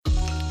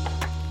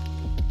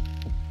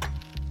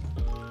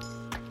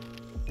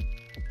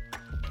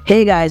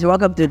Hey guys,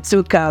 welcome to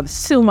Two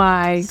Cups To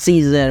my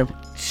season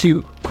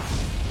 2.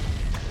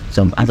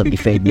 Some as of the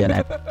fate,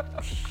 like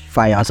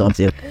 5 or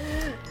something.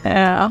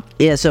 yeah.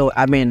 Yeah, so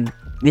I mean,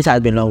 this has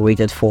been long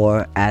waited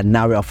for, and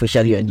now we're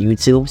officially on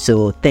YouTube.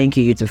 So thank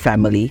you, YouTube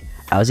family.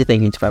 I was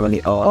thank you, YouTube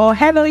family. Oh,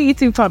 hello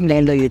YouTube family.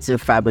 Hello, YouTube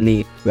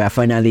family. We are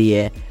finally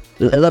here.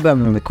 A lot of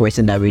them are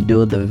requesting that we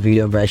do the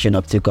video version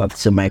of Two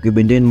Cups. So Mike, we've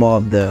been doing more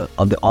of the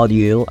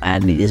audio,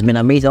 and it's been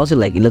amazing. Also,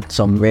 like it looked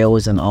some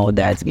reels and all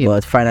that. Yep.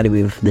 But finally,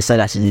 we've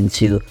decided that season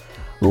 2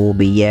 we will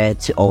be here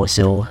to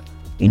also,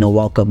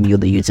 welcome you,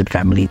 the YouTube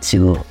family,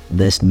 to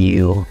this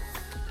new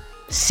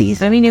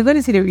season. I mean, you're going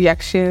to see the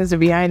reactions, the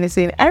behind the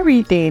scene,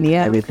 everything,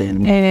 yeah.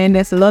 Everything. And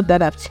there's a lot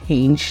that have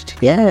changed.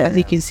 Yeah, As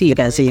you can see, You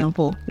can for see.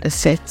 example, the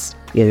sets.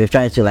 Yeah, we're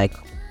trying to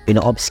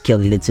upscale a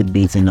little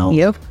bit,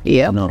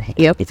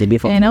 Yep. It's a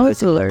bit from And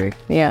also,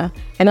 yeah.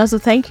 And also,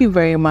 thank you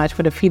very much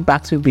for the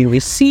feedbacks we've been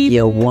receiving.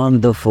 You're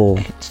wonderful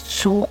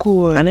So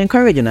good. and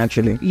encouraging,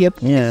 actually. Yep.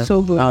 Yeah,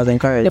 So good. I was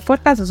encouraged. The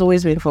podcast has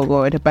always been for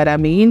God, but I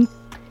mean,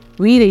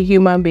 we the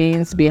human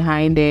beings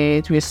behind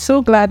it, we're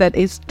so glad that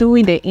it's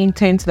doing the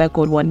intent that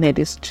God wanted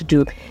us to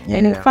do.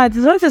 And in Yeah. fact,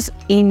 it's not just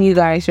in you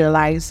guys, your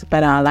lives,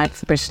 but our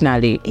lives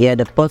personally. Yeah,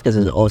 the podcast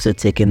is also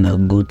taking a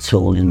good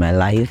toll in my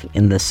life,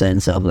 in the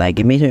sense of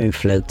it makes me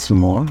reflect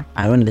more.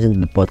 I when I listen to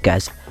the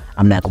podcast,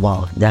 I'm like,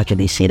 wow, they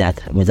actually say that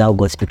without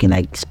God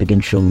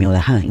speaking through me. I'm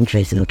like,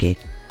 interesting, okay.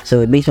 So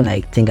it makes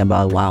me think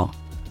about, wow,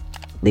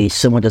 there's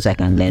so much else I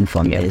can learn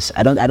from this.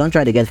 I don't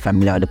try to get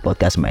familiar with the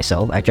podcast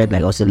myself. I try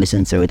to also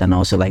listen to it and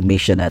also make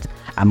sure that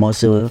I'm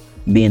also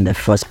being the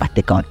first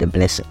partaker of the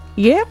blessing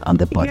Yeah. on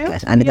the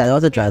podcast. And it has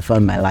also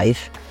transformed my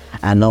life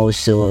and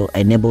also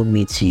enabled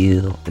me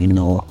to,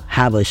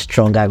 have a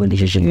stronger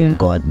relationship with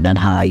God than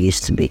how I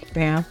used to be.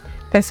 Yeah.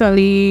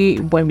 Personally,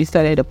 when we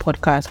started the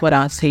podcast, what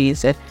I'll say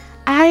is that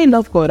I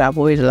love God. I've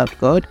always loved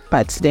God,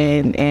 but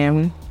then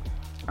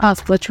I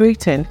was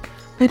fluctuating.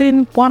 But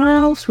then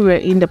once we were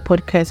in the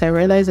podcast, I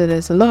realized that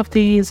there's a lot of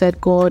things that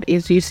God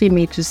is using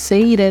me to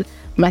say that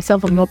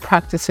myself I'm not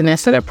practicing. I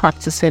started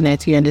practicing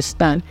it, you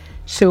understand?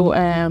 So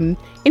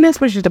in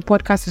especially the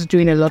podcast is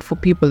doing a lot for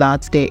people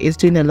out there. It's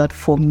doing a lot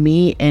for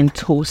me and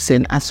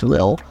Tosin as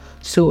well.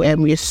 So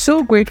we're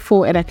so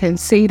grateful, and I can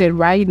say that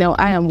right now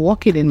I am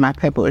walking in my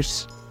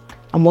purpose.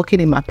 I'm walking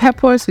in my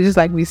purpose, just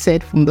like we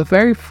said from the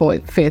very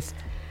first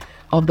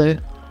of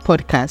the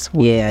podcast.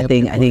 Yeah, I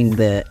think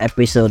the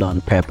episode on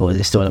purpose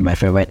is one of my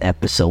favorite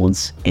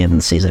episodes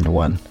in season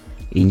 1.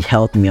 It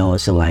helped me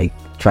also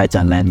try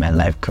to align my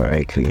life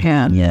correctly.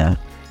 Yeah.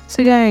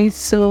 So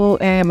guys,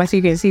 as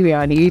you can see, we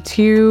are on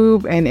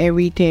YouTube and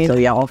everything. So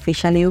you're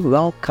officially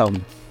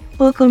welcome.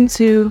 Welcome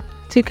to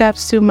Two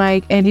Cups to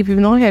Mike, and if you've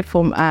not heard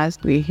from us,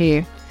 we're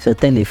here. So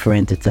tell a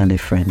friend to tell a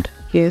friend.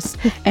 Yes.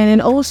 And then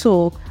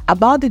also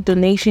about the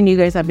donation you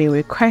guys have been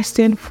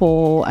requesting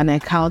for an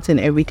account and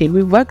everything.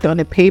 We've worked on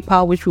a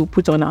PayPal, which we'll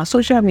put on our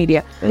social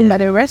media. But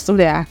the rest of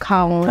the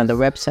account And the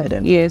website.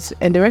 yes,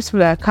 and the rest of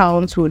the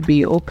accounts would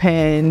be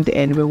opened,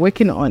 and we're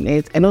working on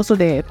it. And also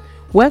the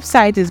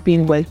website is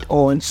being worked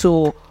on.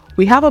 So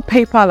we have a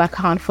PayPal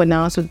account for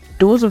now. So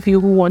those of you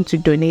who want to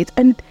donate,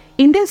 and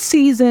in this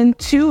season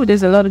 2,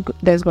 there's a lot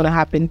that's going to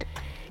happen.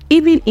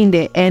 Even in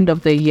the end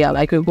of the year,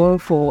 we're going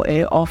for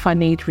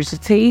orphanage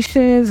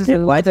visitations.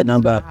 Quite a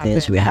number of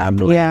things we have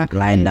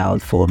lined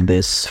out for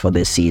this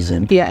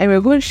season. Yeah, and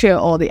we're going to share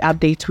all the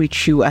updates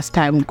with you as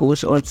time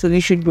goes on. So you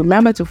should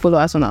remember to follow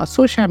us on our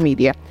social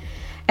media.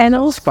 And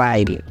also,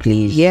 Subscribe,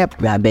 please. Yep.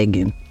 We are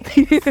begging.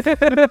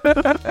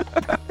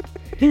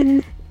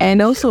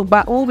 and also,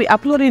 but we'll be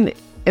uploading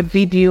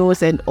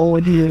videos and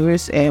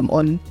audios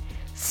on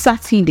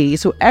Saturday.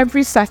 So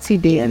every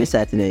Saturday, Every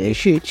Saturday. you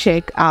should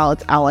check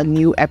out our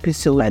new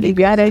episode. If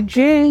you're at a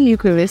gym, you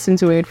can listen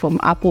to it from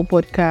Apple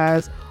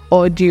Podcasts,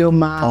 Audio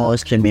Mac, All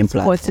streaming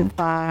platforms.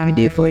 Spotify, We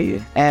did for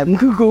you.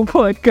 Google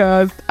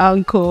Podcast,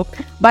 Anchor.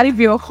 But if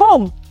you're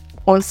home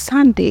on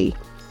Sunday,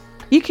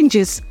 you can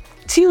just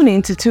tune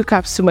in to Two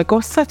Cups to Mike.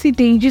 Or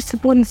Saturday, you just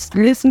want to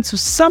listen to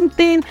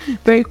something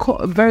very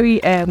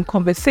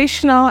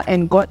conversational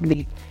and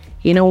godly.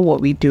 You know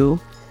what we do?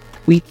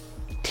 We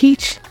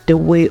teach the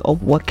way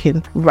of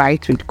working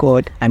right with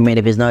God. I mean,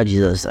 if it's not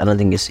Jesus, I don't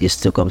think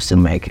it's Two Cups to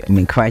Mike. I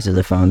mean, Christ is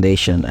the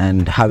foundation,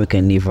 and how we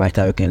can live right,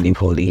 how we can live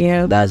holy.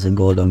 Yeah. That's the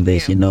goal of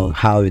this,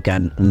 how we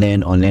can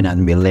learn, unlearn,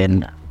 and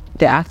relearn.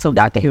 The act of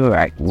That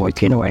right,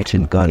 working right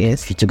with God.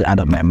 Yes. If you took it out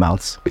of my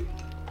mouth.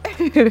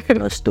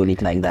 Not stole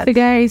it like that. So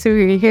guys,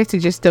 we're here to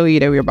just tell you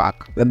that we're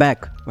back. We're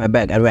back,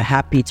 and we're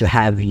happy to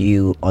have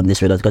you on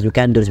this with us, because we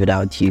can't do this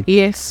without you.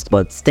 Yes.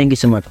 But thank you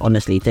so much,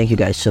 honestly. Thank you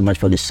guys so much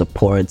for the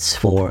supports,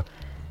 for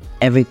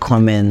every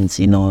comment,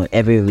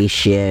 every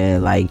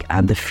reshare,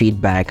 and the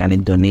feedback and the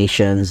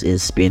donations.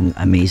 It's been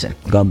amazing.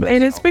 God bless.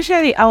 And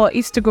especially our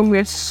Instagram,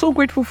 we're so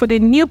grateful for the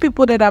new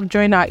people that have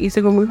joined our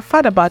Instagram. We've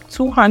had about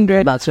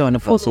 200 About 200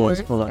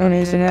 followers on on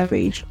Instagram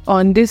page.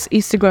 on this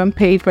Instagram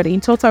page, but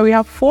in total we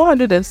have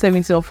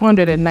 470 or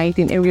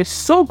 419, and we're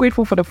so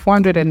grateful for the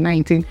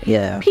 419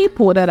 Yeah.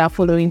 people that are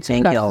following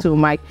Thank you all. to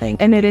Mike.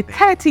 Thank And then the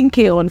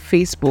 13K on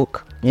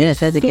Facebook. Yeah,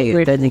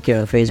 30K, 30K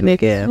on Facebook,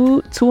 yeah.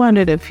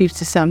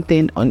 250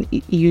 something on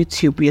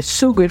YouTube. We are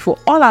so grateful.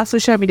 All our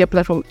social media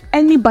platforms,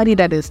 anybody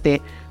that is there,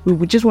 we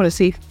would just want to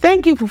say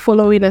thank you for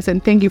following us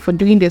and thank you for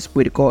doing this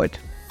with God.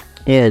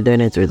 Yeah, doing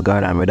it with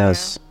God and with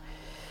us.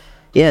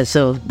 Yeah,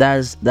 so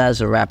that's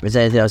a wrap. Is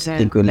there anything else you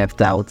think we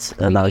left out?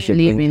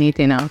 Leave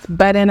anything out.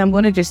 But then I'm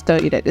going to just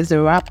tell you that it's a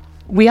wrap.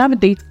 We have a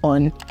date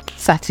on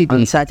Saturday.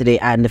 On Saturday,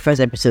 and the first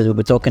episode we'll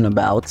be talking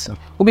about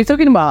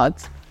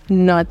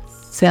not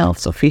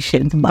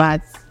self-sufficient,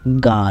 but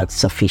God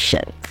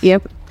sufficient.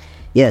 Yep.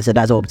 Yeah, so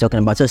that's what we're talking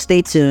about. So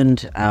stay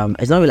tuned.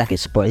 It's not really like a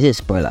spoiler. Is it a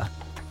spoiler?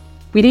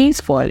 We didn't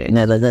spoil it.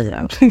 No, I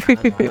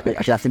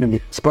should have to do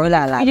spoiler.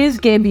 Like, I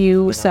just gave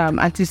you some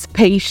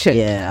anticipation.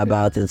 Yeah,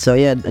 about it. So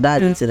yeah,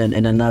 that's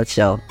in a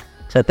nutshell.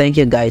 So thank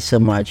you guys so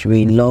much.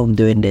 We love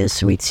doing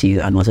this with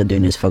you and also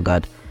doing this for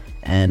God.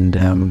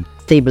 And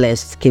stay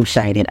blessed, keep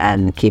shining,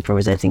 and keep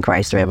representing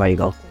Christ wherever you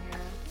go.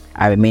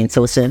 I remain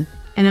Tosin.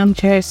 And I'm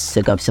Jess.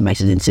 Take up some my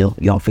season 2.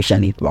 You're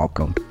officially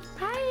welcome.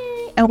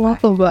 Hi, and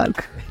welcome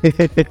back.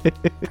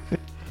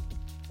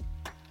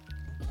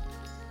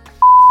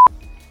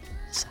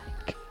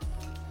 Psych.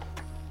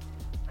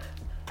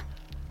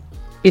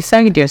 You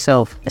psyched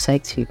yourself. I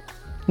psyched you.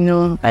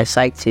 No. I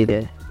psyched you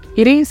there.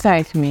 You didn't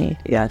psych me.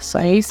 Yeah,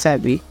 I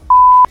sabi.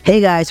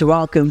 Hey guys,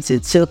 welcome to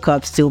 2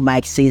 Cups 2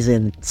 Mic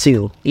season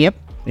 2. Yep.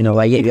 You know,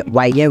 why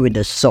here with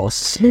the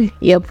sauce.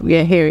 Yep,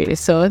 we're here with the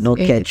sauce. No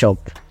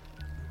ketchup.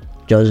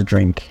 Just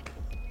drink.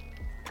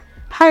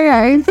 Hi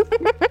guys. Take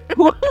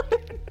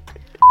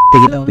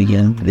it up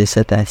again. The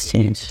set has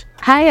changed.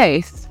 Hi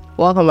guys.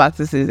 Welcome back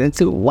to season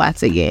 2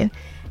 once again.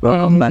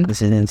 Welcome back to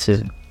season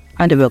 2.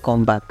 And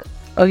welcome back.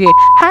 Okay.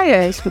 Hi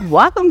guys.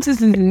 Welcome to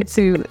season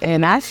 2.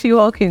 And as you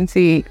all can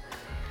see,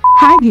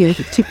 hi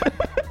guys.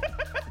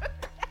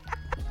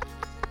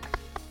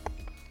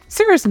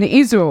 Seriously,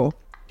 Israel.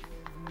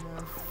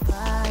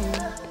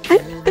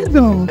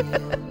 No.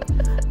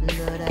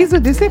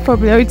 Israel, they say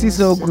popularity is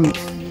so good.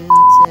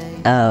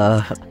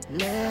 Oh,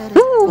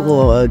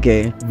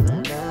 okay.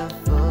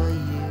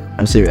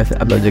 I'm serious.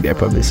 I'm not joking, I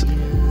promise.